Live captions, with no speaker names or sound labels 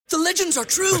The legends are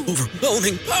true.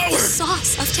 Overwhelming power!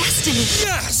 Sauce of destiny.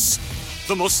 Yes!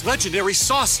 The most legendary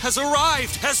sauce has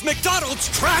arrived as McDonald's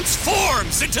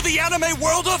transforms into the anime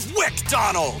world of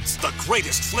WickDonald's. The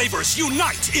greatest flavors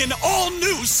unite in all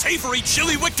new savory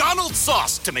chili McDonald's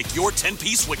sauce to make your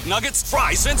 10-piece Wick Nuggets,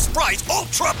 fries, and Sprite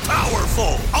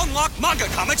ultra-powerful. Unlock manga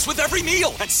comics with every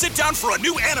meal and sit down for a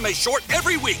new anime short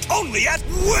every week only at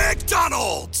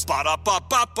WickDonald's.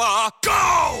 Ba-da-ba-ba-ba,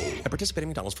 go! At participating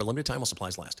McDonald's for a limited time while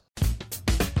supplies last.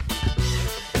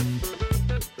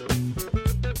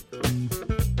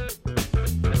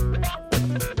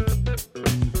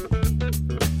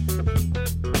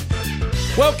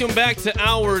 Welcome back to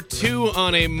Hour 2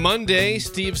 on a Monday.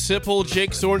 Steve Sipple,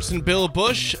 Jake Sorensen, Bill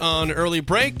Bush on early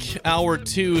break. Hour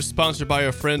 2 sponsored by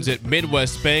our friends at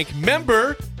Midwest Bank.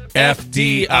 Member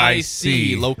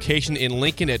FDIC. Location in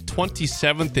Lincoln at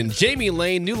 27th and Jamie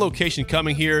Lane. New location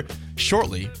coming here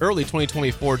shortly, early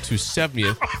 2024 to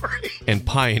 70th and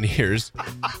Pioneers.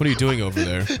 What are you doing over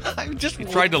there? I just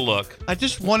tried to look. I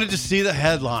just wanted to see the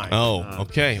headline. Oh,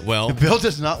 okay. Well, Bill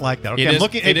does not like that. Okay, I'm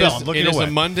looking. Hey, Bill, I'm looking away. It is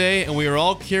a Monday, and we are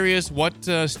all curious what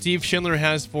Steve Schindler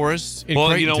has for us in Well,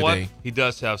 Creighton you know today. what? He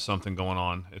does have something going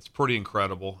on. It's pretty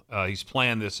incredible. He's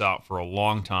planned this out for a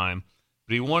long time,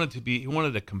 but he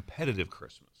wanted a competitive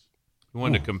Christmas. He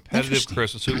wanted a competitive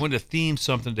Christmas, so he wanted to theme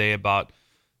something today about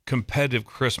competitive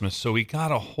Christmas. So he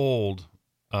got a hold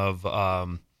of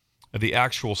the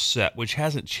actual set, which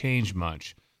hasn't changed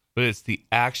much, but it's the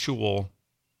actual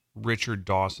Richard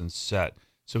Dawson set.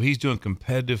 So he's doing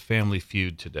Competitive Family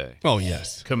Feud today. Oh,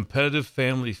 yes. Competitive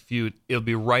Family Feud. It'll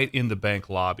be right in the bank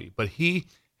lobby. But he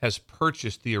has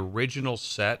purchased the original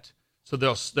set. So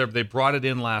they brought it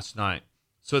in last night.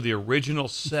 So the original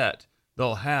set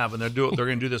they'll have, and they're going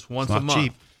to do this once a month.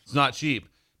 Cheap. It's not cheap.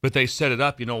 But they set it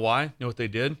up. You know why? You know what they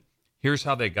did? Here's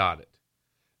how they got it.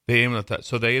 They aimed at that.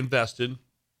 So they invested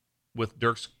with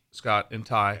Dirk Scott and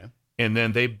Ty, and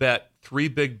then they bet 3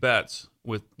 big bets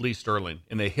with Lee Sterling,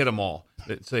 and they hit them all.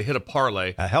 So they hit a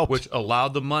parlay, which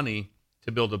allowed the money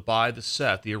to be able to buy the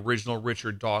set, the original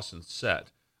Richard Dawson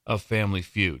set of Family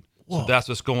Feud. Whoa. So that's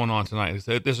what's going on tonight.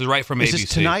 This is right from ABC. Is this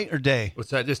tonight or day? What's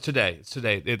that? It's today. It's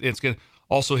today. It's going.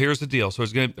 Also, here's the deal. So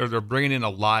they're bringing in a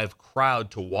live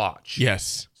crowd to watch.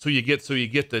 Yes. So you get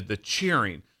the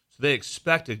cheering. So they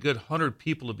expect a good 100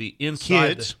 people to be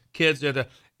inside. Kids.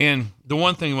 And the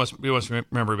one thing we must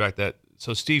remember back that.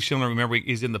 So Steve Schindler, remember,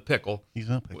 he's in the pickle. He's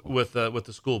in the pickle with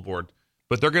the school board.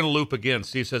 But they're going to loop again.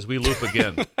 Steve says we loop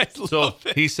again. So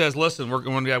he says, "Listen, we're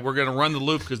going to run the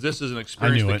loop because this is an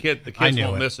experience. The kids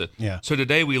won't miss it. Yeah. So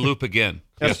today we loop again.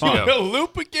 That's fun. We'll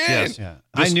loop again. Yes. Yeah.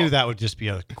 I knew that would just be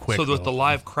a quick. So with the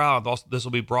live crowd, this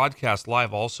will be broadcast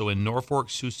live also in Norfolk,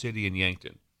 Sioux City, and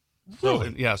Yankton.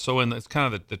 Really? So it's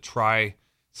kind of the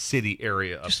Tri-City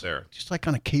area up there. Just like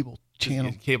on a cable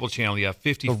channel. Cable channel,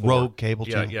 54. The rogue cable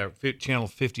channel. Yeah, channel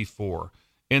 54.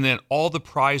 And then all the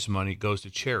prize money goes to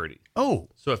charity. Oh.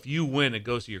 So if you win, it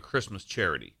goes to your Christmas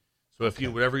charity. So if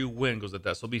whatever you win goes at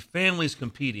that. So it'll be families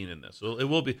competing in this. So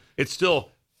it's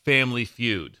still Family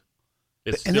Feud.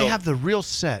 They have the real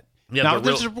set. Yeah, now,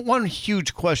 there's one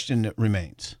huge question that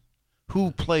remains.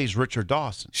 Who plays Richard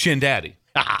Dawson? Shin Daddy.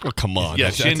 Well, come on.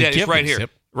 Yeah, Shin Daddy's right here.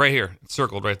 Zip. Right here. It's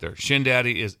circled right there. Shin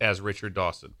Daddy is as Richard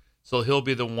Dawson. So he'll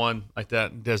be the one like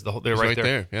that. Does the whole, they're right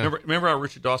there. Yeah. Remember how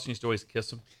Richard Dawson used to always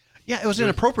kiss him? Yeah, it was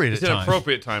inappropriate at times. It's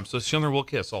inappropriate time. So Schindler will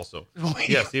kiss also.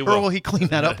 Yes, he will. Or will he clean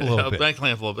that up a little bit?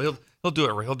 Clean up a little bit. He'll do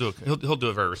it. He'll do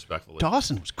it very respectfully.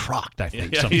 Dawson was crocked, I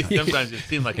think. Sometimes it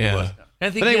seemed like he was.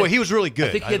 But anyway, he was really good.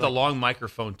 I think he had the long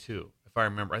microphone too, if I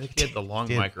remember. I think he had the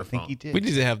long microphone. I think he did. We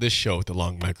need to have this show with the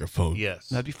long microphone. Yes,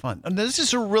 that'd be fun. And this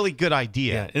is a really good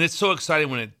idea. Yeah, and it's so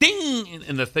exciting when it ding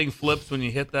and the thing flips when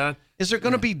you hit that. Is there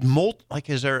going to be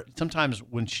is there sometimes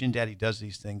when Shin Daddy does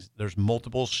these things, there's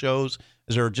multiple shows?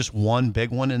 Is there just one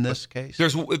big one in this case?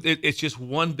 It's just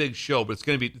one big show, but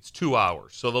it's 2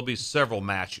 hours, so there'll be several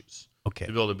matches. Okay.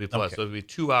 To be able to be played. Okay. So it'll be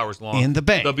 2 hours long. In the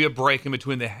bank. There'll be a break in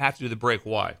between. They have to do the break.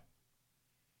 Why?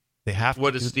 They have to.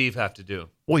 What does Steve have to do?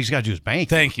 Well, he's got to do his bank.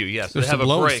 Thank you. Yes, There's they have some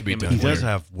a loans break. to be done. He does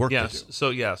have work to do.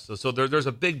 So there's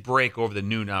a big break over the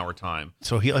noon hour time.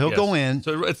 So he'll go in.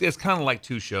 So it's kind of like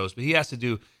 2 shows, but he has to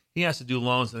do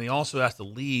loans, and he also has to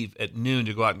leave at noon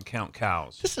to go out and count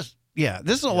cows. This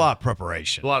is a lot of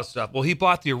prepreration. A lot of stuff. Well, he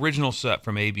bought the original set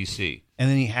from ABC, and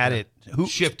then he had it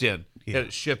shipped in. Yeah. Had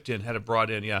it shipped in. Had it brought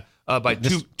in. Yeah, by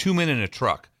two men in a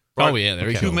truck. Oh, yeah, there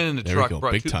you go. 2 men in the There truck. you go.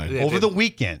 brought Big two- time. they- Over they- the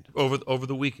weekend. Over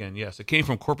the weekend, yes. It came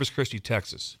from Corpus Christi,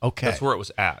 Texas. Okay. That's where it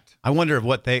was at. I wonder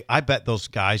I bet those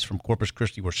guys from Corpus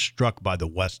Christi were struck by the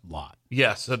west lot.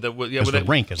 Yes. So There's when the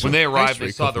rink, isn't when it? they arrived, Nice they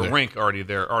rink saw over the there. rink already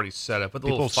there, already set up with the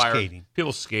People little fire. skating.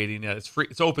 People skating. Yeah, it's free.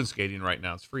 It's open skating right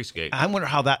now. It's free skate. I wonder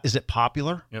how is it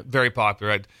popular? Yeah, very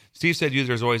popular. Steve said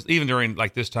there's always, even during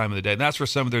like this time of the day, and that's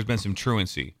where there's been some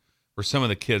truancy, where some of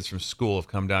the kids from school have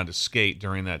come down to skate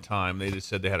during that time. They just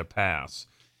said they had a pass.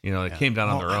 They came down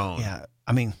on their own. Yeah.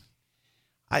 I mean,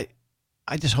 I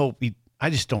just hope I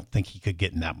just don't think he could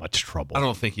get in that much trouble. I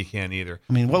don't think you can either.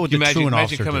 I mean, what would Can the you truant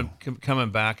imagine officer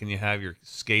coming back and you have your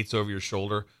skates over your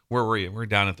shoulder? Where were you? We're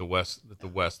down at the west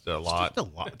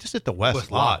lot. Just at the west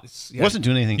West lot. It's- yeah. Wasn't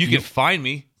doing anything. You can find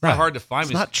me. It's not hard to find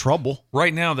It's me. not trouble.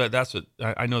 Right now, that's what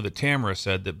I know that Tamara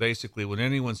said, that basically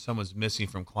when someone's missing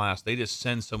from class, they just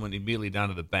send someone immediately down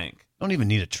to the bank. Don't even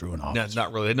need a truant No, officer.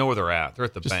 not really. They know where they're at. They're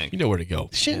at the Just, bank. you know where to go.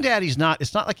 Shin Daddy's not.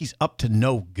 It's not like he's up to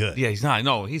no good. Yeah, he's not.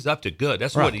 No, he's up to good.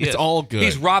 That's Right. what he is. It's all good.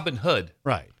 He's Robin Hood.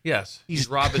 Right. Yes, he's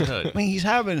Robin Hood. I mean, he's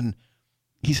having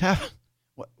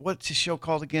what's his show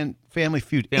called again? Family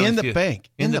Feud. Family in the Feud. bank.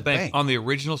 In the bank on the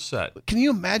original set. Can you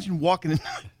imagine walking in?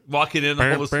 Walking in, the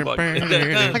homeless fuck.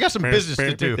 I got some business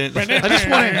to do.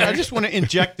 I just want to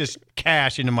inject this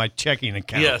cash into my checking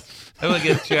account. Yes, I want to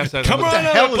get a chest out. Come What on the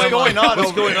up. hell is What's going on? What's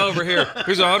over going here? over here?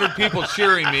 There's 100 people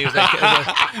cheering me. As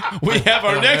We have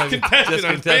our next contestant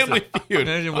on Family Feud.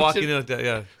 Imagine walking in.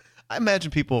 Yeah. I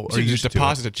imagine people So are you used just to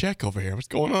deposit a check over here. What's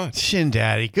going on? it. Shin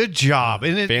Daddy, good job.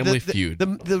 And Family Feud.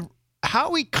 The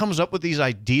how he comes up with these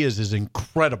ideas is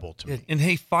incredible to me. And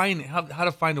hey, how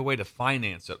to find a way to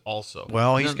finance it also.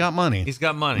 Well, he's got money. He's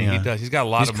got money. Yeah. He does. He's got a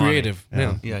lot He's of creative. money.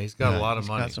 Yeah. Yeah, he's got a lot of He's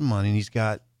money. got some money, and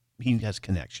he has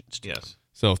connections. Too. Yes.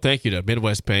 So thank you to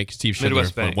Midwest Bank, Steve Schindler,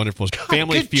 Midwest for a Bank. wonderful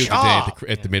Family good Feud job.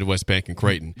 today at the Midwest Bank in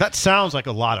Creighton. That sounds like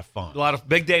a lot of fun. A lot of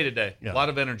big day today. Yeah. A lot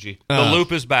of energy. The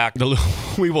loop is back.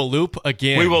 We will loop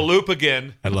again. We will loop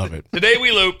again. I love it. Today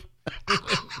we loop.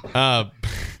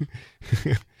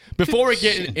 Before we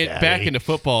get back into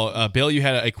football, Bill, you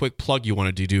had a quick plug you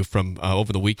wanted to do from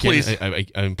over the weekend. Please.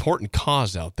 An important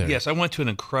cause out there. Yes, I went to an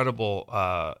incredible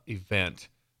event,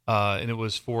 and it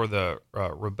was for the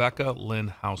Rebecca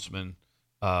Lynn Hausman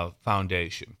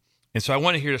Foundation. And so I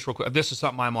want to hear this real quick. This is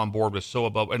something I'm on board with, so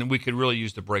above, and we could really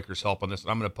use the Breakers' help on this.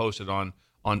 I'm going to post it on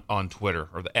Twitter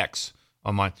or the X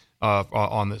on my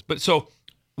on this. But so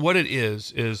what it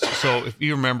is so if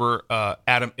you remember,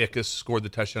 Adam Ickes scored the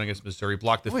touchdown against Missouri,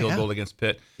 blocked the field goal against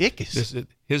Pitt. Ickes.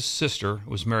 His sister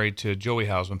was married to Joey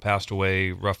Hausman, passed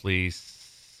away roughly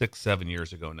 6-7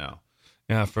 years ago now,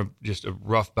 from just a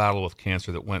rough battle with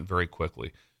cancer that went very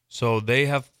quickly. So they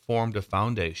have formed a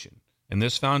foundation, and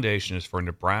this foundation is for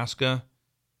Nebraska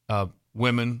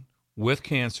women with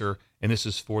cancer, and this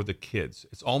is for the kids.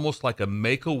 It's almost like a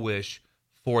Make-A-Wish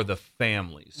for the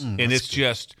families, and it's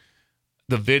just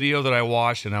the video that I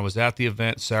watched, and I was at the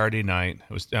event Saturday night.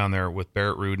 I was down there with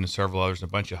Barrett Rude and several others, and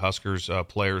a bunch of Huskers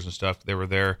players and stuff. They were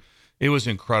there. It was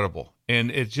incredible, and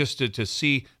it just to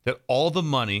see that all the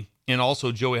money, and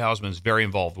also Joey Hausman is very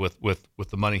involved with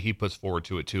the money he puts forward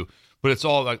to it too. But it's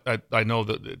all I know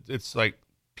that it's like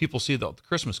people see the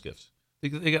Christmas gifts.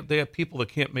 They have people that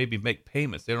can't maybe make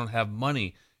payments. They don't have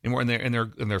money, and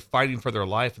they're fighting for their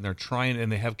life, and they're trying,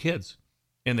 and they have kids,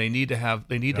 and they need to have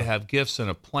gifts and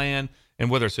a plan. And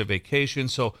whether it's a vacation,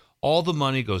 so all the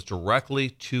money goes directly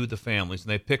to the families, and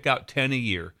they pick out 10 a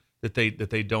year that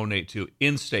they donate to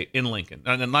in state, in Lincoln,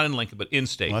 not in Lincoln, but in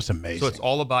state. Well, that's amazing. So it's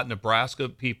all about Nebraska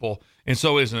people, and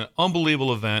so it's an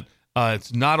unbelievable event.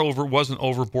 It's not wasn't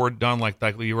overboard done like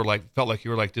you were felt like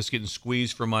you were just getting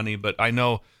squeezed for money. But I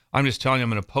know I'm just telling you, I'm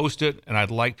going to post it, and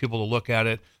I'd like people to look at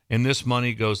it. And this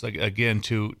money goes again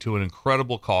to an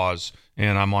incredible cause,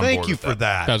 and I'm on board. Thank you for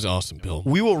that. That was awesome, Bill.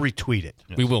 We will retweet it.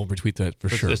 We will retweet that for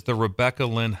sure. It's the Rebecca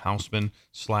Lynn Hausman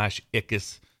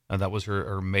 /Ickes. That was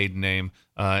her maiden name.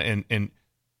 And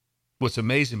what's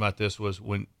amazing about this was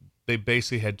when they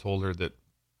basically had told her that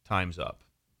time's up.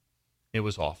 It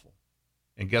was awful.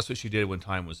 And guess what she did when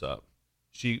time was up?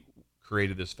 She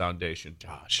created this foundation.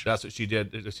 Gosh. That's what she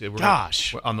did.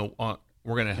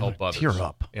 We're going to help others. Tear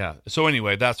up. Yeah. So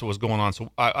anyway, that's what was going on.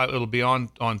 So it'll be on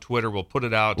Twitter. We'll put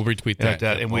it out. We'll retweet that.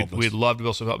 And we'd love to be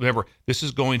able to help. Remember, this is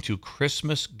going to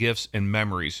Christmas gifts and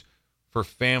memories for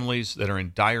families that are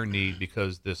in dire need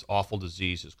because this awful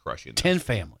disease is crushing them. 10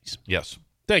 families. Yes.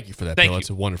 Thank you for that, Thank Bill. you.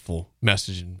 It's a wonderful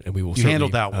message, and we will You certainly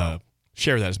handled that well.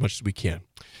 Share that as much as we can.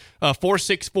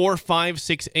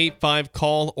 464-5685,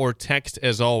 call or text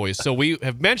as always. So we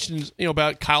have mentioned,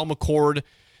 about Kyle McCord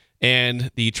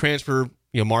and the transfer,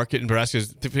 market in Nebraska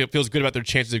feels good about their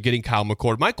chances of getting Kyle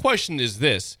McCord. My question is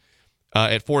this: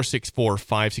 at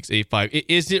 464-5685.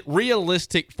 Is it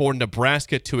realistic for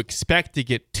Nebraska to expect to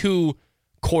get 2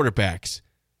 quarterbacks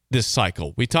this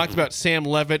cycle? We talked about Sam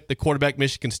Leavitt, the quarterback,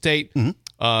 Michigan State.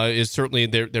 Is certainly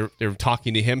they're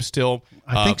talking to him still.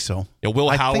 I think so. Will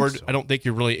Howard, I don't think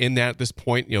you're really in that at this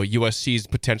point. USC is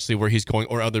potentially where he's going,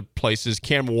 or other places.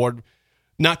 Cam Ward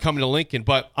not coming to Lincoln,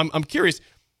 but I'm curious.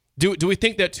 Do we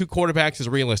think that 2 quarterbacks is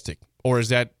realistic, or is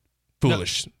that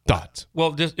foolish thoughts?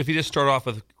 Well, if you just start off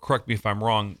with, correct me if I'm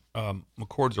wrong,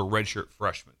 McCord's a redshirt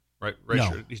freshman, right?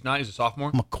 Redshirt. No. He's not. He's a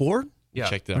sophomore. McCord? Yeah.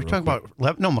 Check that. We're talking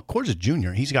about no. McCord's a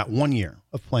junior. He's got 1 year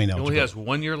of playing He eligibility. only has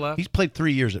 1 year left. He's played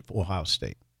 3 years at Ohio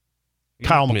State.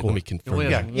 Kyle McCord. Let me confirm. He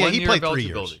only has Yeah, 1 he year played of 3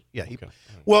 years. eligibility. Yeah,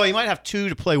 well, he might have 2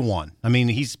 to play 1. I mean,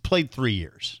 he's played 3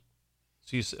 years.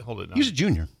 So you said, hold it now. He's a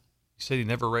junior. He said he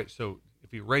never so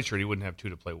if he redshirted, he wouldn't have 2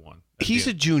 to play 1. He's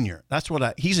a junior. That's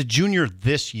what he's a junior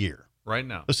this year. right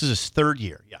now. This is his 3rd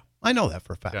year. Yeah, I know that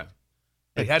for a fact. Yeah.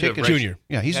 He had to have junior.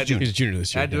 Yeah, he's a junior. He's a junior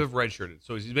this year. Had to have redshirted.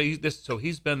 So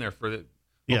he's been there for the.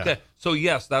 Yeah. Okay. So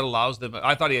yes, that allows them.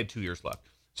 I thought he had 2 years left.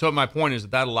 So my point is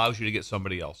that allows you to get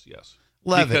somebody else. Yes.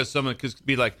 Leavitt. Because someone could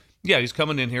be like, yeah, he's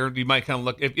coming in here. You might kind of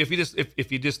look if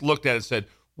you just looked at it and said,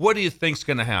 what do you think's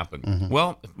going to happen? Mm-hmm.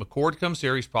 Well, if McCord comes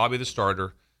here, he's probably the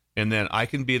starter, and then I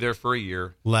can be there for a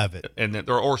year. Leavitt. And then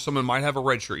or someone might have a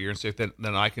redshirt year and say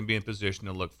then I can be in position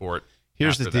to look for it.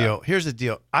 Here's the after deal. that. Here's the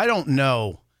deal. I don't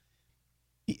know.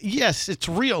 Yes, it's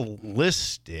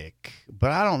realistic,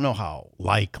 but I don't know how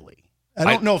likely. I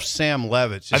don't know if Sam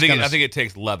Leavitt's just I think it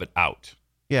takes Leavitt out.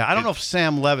 Yeah, I don't know if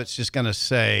Sam Leavitt's just going to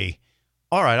say,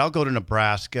 all right, I'll go to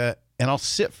Nebraska and I'll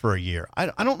sit for a year. I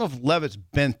don't know if Leavitt's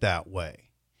bent that way.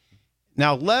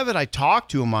 Now, Leavitt, I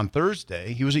talked to him on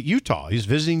Thursday. He was at Utah. He's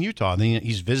visiting Utah. And then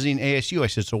he's visiting ASU. I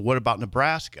said, so what about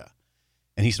Nebraska?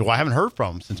 And he said, well, I haven't heard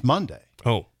from him since Monday.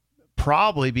 Oh.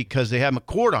 Probably because they have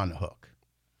McCord on the hook.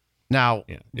 Now,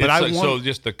 Yeah. but so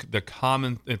just the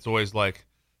common, it's always like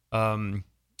in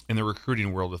the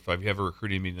recruiting world, if you have a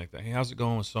recruiting meeting like that, hey, how's it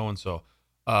going with so-and-so?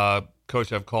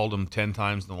 Coach, I've called him 10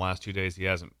 times in the last 2 days. He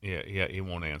hasn't. He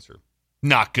won't answer.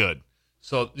 Not good.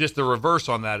 So just the reverse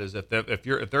on that is if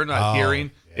they're not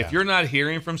hearing, if you're not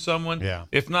hearing from someone,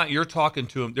 if not, you're talking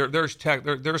to them.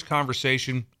 There's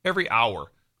conversation every hour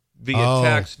via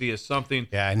text, via something.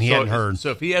 Yeah, and he hadn't heard. So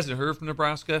if he hasn't heard from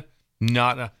Nebraska,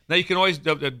 now you can always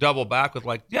double back with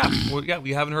like,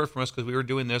 we haven't heard from us because we were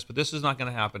doing this, but this is not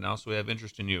going to happen now. So we have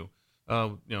interest in you.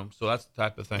 So that's the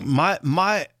type of thing. My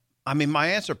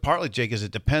answer partly, Jake, is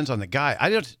it depends on the guy.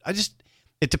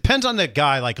 It depends on the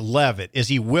guy like Leavitt. Is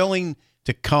he willing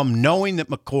to come knowing that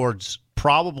McCord's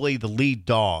probably the lead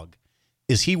dog?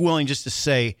 Is he willing just to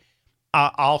say,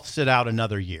 I'll sit out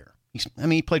another year?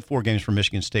 He played 4 games for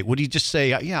Michigan State. Would he just say,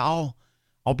 yeah,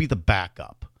 I'll be the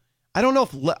backup? I don't know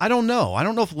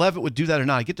if Leavitt would do that or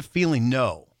not. I get the feeling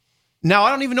no. Now, I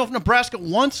don't even know if Nebraska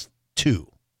wants to.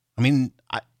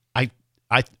 I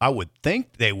would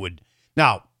think they would.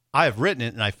 Now, I have written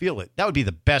it and I feel it. That would be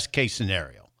the best case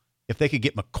scenario if they could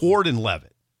get McCord and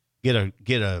Leavitt, get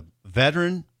a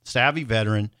veteran, savvy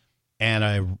veteran,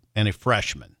 and a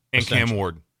freshman And Cam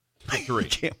Ward, 3.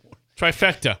 Cam Ward.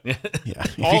 Trifecta. Yeah,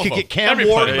 if All you of could them. get Cam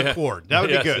Ward and McCord, that would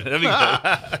be good. That'd be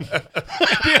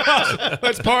good.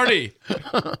 Let's party.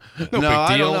 No,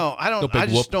 I don't know. I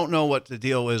just whoop. don't know what the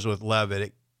deal is with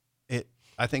Leavitt.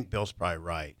 I think Bill's probably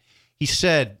right. He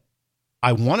said,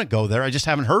 "I want to go there. I just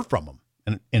haven't heard from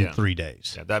him in 3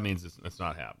 days." Yeah, that means it's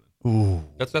not happening. Ooh.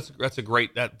 That's a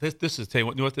great this is tell you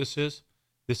what this is.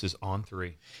 This is on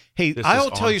 3. Hey, This I'll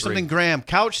is tell on you 3. something Graham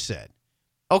Couch said.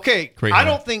 Okay, Great I man.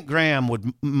 don't think Graham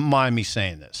would mind me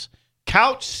saying this.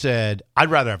 Couch said,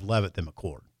 "I'd rather have Leavitt than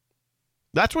McCord."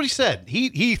 That's what he said.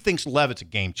 He thinks Leavitt's a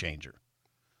game changer.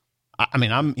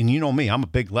 And you know me, I'm a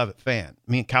big Leavitt fan.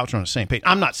 Me and Couch are on the same page.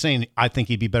 I'm not saying I think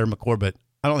he'd be better than McCord, but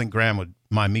I don't think Graham would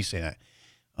mind me saying that.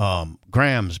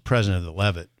 Graham's president of the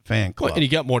Leavitt fan club. Well, and you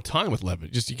got more time with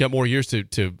Leavitt. You got more years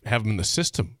to have him in the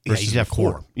system. Yeah, Versus you'd have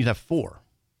McCord. 4. You'd have 4.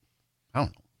 I don't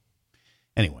know.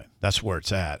 Anyway, that's where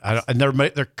it's at. And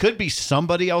there could be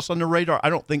somebody else on the radar. I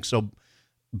don't think so.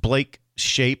 Blake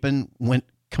Shapen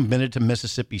committed to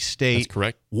Mississippi State. That's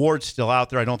correct. Ward's still out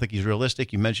there. I don't think he's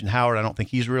realistic. You mentioned Howard. I don't think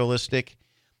he's realistic.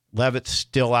 Leavitt's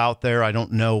still out there. I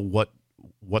don't know what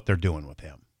they're doing with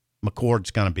him.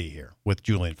 McCord's going to be here with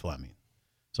Julian Fleming.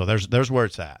 So there's where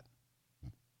it's at.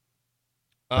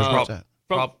 There's where it's at.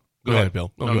 Go ahead,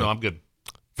 Bill. Oh, No, I'm good.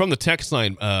 From the text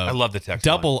line, I love the text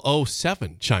line.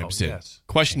 007 chimes in. Yes.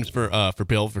 Question for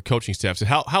Bill, for coaching staff. So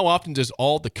how often does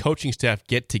all the coaching staff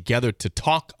get together to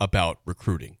talk about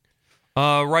recruiting?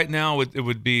 Right now, it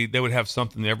would be they would have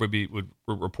something that everybody would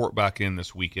report back in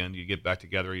this weekend. You get back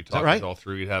together, you talk right? it all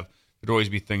through. You'd have there'd always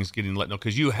be things getting let know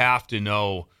because you have to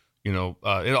know.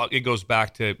 It goes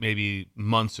back to maybe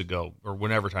months ago or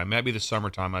whenever time. Maybe the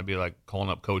summertime, I'd be like calling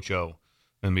up Coach O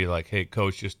and be like, "Hey,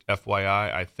 Coach, just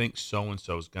FYI, I think so and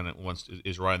so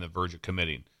is right on the verge of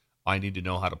committing. I need to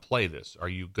know how to play this. Are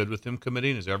you good with him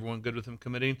committing? Is everyone good with him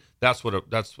committing?" That's what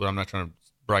I'm not trying to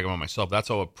brag about myself. That's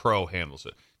how a pro handles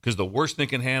it. Because the worst thing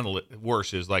can handle it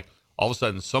worse is like all of a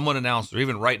sudden someone announces, or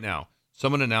even right now,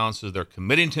 someone announces they're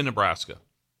committing to Nebraska.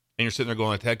 And you're sitting there going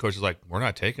like the head coach is like, we're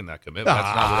not taking that commitment.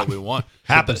 That's not what we want.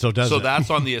 Happens, so doesn't So it? that's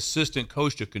on the assistant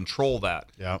coach to control that.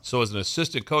 Yeah. So as an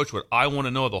assistant coach, what I want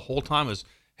to know the whole time is,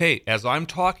 hey, as I'm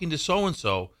talking to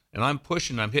so-and-so and I'm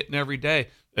pushing, I'm hitting every day.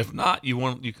 If not, you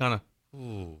kind of,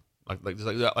 ooh, like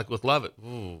with Levitt,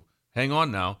 ooh, hang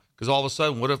on now. Because all of a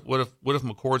sudden, what if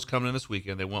McCord's coming in this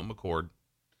weekend? They want McCord.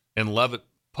 And Levitt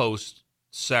posts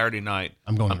Saturday night,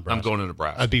 I'm going to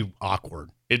Nebraska. That'd be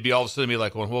awkward. It'd be all of a sudden be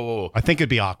like, whoa, whoa, whoa. I think it'd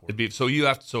be awkward.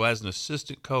 So as an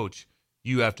assistant coach,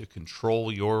 you have to control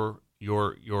your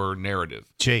narrative.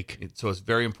 Jake. So it's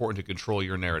very important to control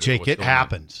your narrative. Jake, it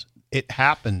happens. It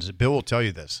happens. Bill will tell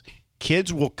you this.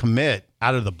 Kids will commit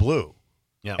out of the blue.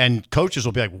 Yeah. And coaches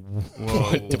will be like,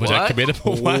 "What? Was that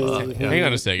committable? What? Hang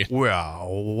on a second. Well,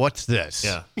 what's this?"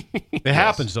 Yeah. It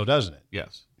happens though, doesn't it?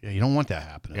 Yes. Yeah, you don't want that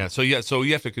happening. Yeah. So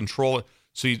you have to control it.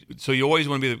 So you always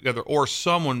want to be together, or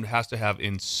someone has to have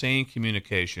insane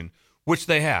communication, which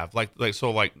they have. Like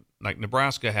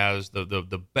Nebraska has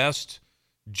the best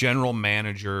general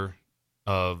manager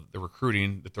of the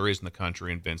recruiting that there is in the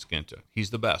country in Vince Ginta. He's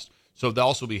the best. So it'll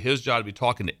also be his job to be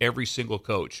talking to every single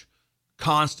coach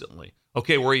constantly.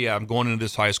 Okay, where are you at? I'm going into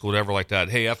this high school, whatever like that.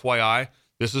 Hey, FYI,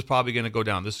 this is probably going to go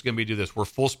down. This is going to be do this. We're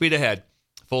full speed ahead.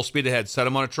 Full speed ahead. Set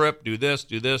them on a trip. Do this,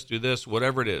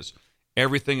 whatever it is.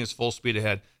 Everything is full speed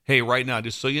ahead. Hey, right now,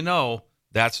 just so you know,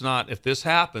 that's not, if this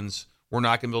happens, we're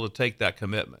not going to be able to take that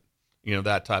commitment.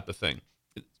 That type of thing.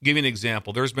 Give you an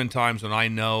example. There's been times when I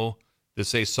know that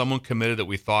say someone committed that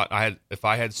we thought if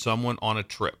I had someone on a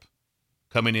trip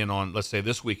coming in on, let's say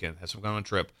this weekend, had someone on a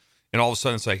trip, and all of a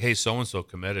sudden it's like, hey, so-and-so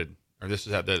committed, or this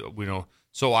is that we know.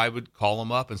 So I would call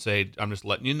them up and say, I'm just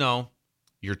letting you know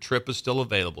your trip is still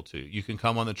available to you. You can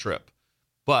come on the trip,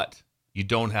 but you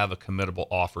don't have a committable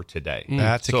offer today.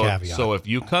 That's a caveat. So if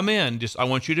you come in, I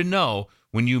want you to know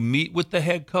when you meet with the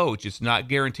head coach, it's not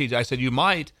guaranteed. I said you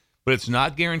might, but it's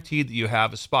not guaranteed that you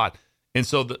have a spot. And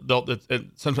so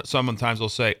sometimes they'll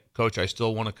say, Coach, I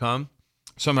still want to come.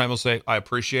 Sometimes they'll say, I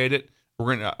appreciate it.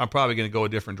 I'm probably going to go a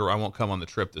different door. I won't come on the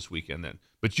trip this weekend then.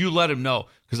 But you let them know,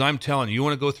 because I'm telling you, you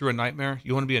want to go through a nightmare?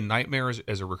 You want to be a nightmare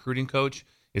as a recruiting coach?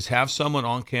 Is have someone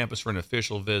on campus for an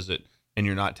official visit and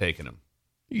you're not taking him.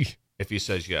 If he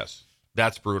says yes.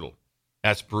 That's brutal.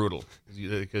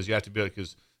 Because you have to be like,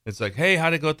 because it's like, hey,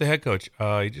 how'd it go with the head coach?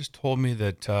 He just told me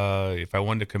that if I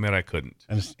wanted to commit, I couldn't.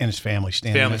 And his family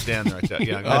standing there. Right there.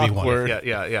 Yeah, that'd be wonderful.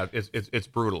 Yeah. It's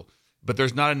brutal. But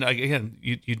there's not again.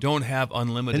 You don't have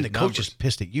unlimited. And the coach is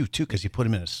pissed at you too because you put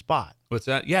him in a spot. What's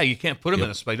that? Yeah, you can't put him in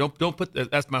a spot. Don't put.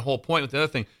 That's my whole point with the other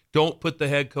thing. Don't put the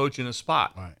head coach in a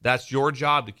spot. Right. That's your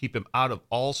job to keep him out of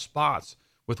all spots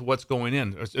with what's going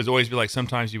in. It's always be like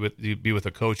sometimes you'd be with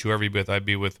a coach, whoever you'd be with. I'd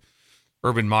be with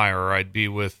Urban Meyer, or I'd be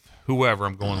with whoever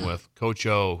I'm going with, Coach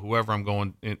O, whoever I'm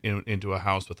going into a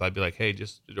house with. I'd be like, hey,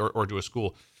 or to a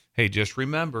school. Hey, just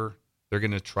remember, they're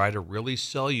going to try to really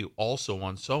sell you also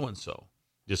on so and so.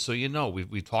 Just so you know,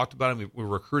 we talked about him. We're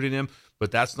recruiting him,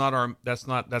 but that's not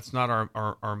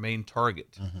our main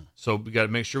target. Mm-hmm. So we got to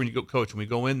make sure when you go, Coach, when we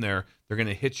go in there, they're going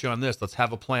to hit you on this. Let's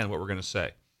have a plan. What we're going to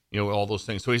say, all those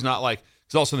things. So he's not like,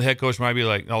 because all of a sudden the head coach might be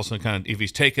like, all of a sudden kind of, if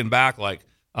he's taken back, like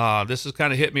this has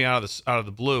kind of hit me out of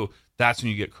the blue. That's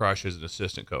when you get crushed as an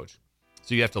assistant coach.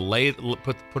 So you have to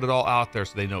put it all out there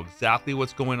so they know exactly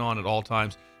what's going on at all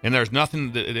times. And there's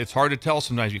nothing that it's hard to tell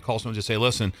sometimes. You call someone and just say,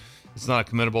 listen, it's not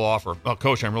a committable offer. Oh,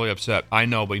 Coach, I'm really upset. I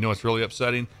know, but you know what's really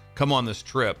upsetting? Come on this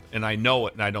trip, and I know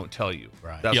it, and I don't tell you.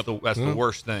 Right. That's the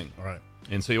worst thing. All right.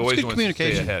 And so you always want to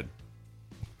stay ahead.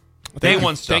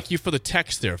 Thank you for the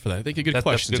text there for that. I think a good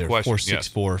question there.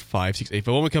 464-5685.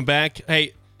 When we come back,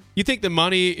 hey, you think the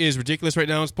money is ridiculous right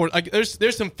now in sports?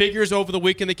 There's some figures over the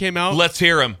weekend that came out. Let's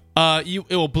hear them. It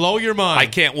will blow your mind. I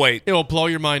can't wait. It will blow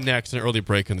your mind next. An early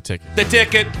break on the ticket. The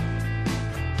ticket.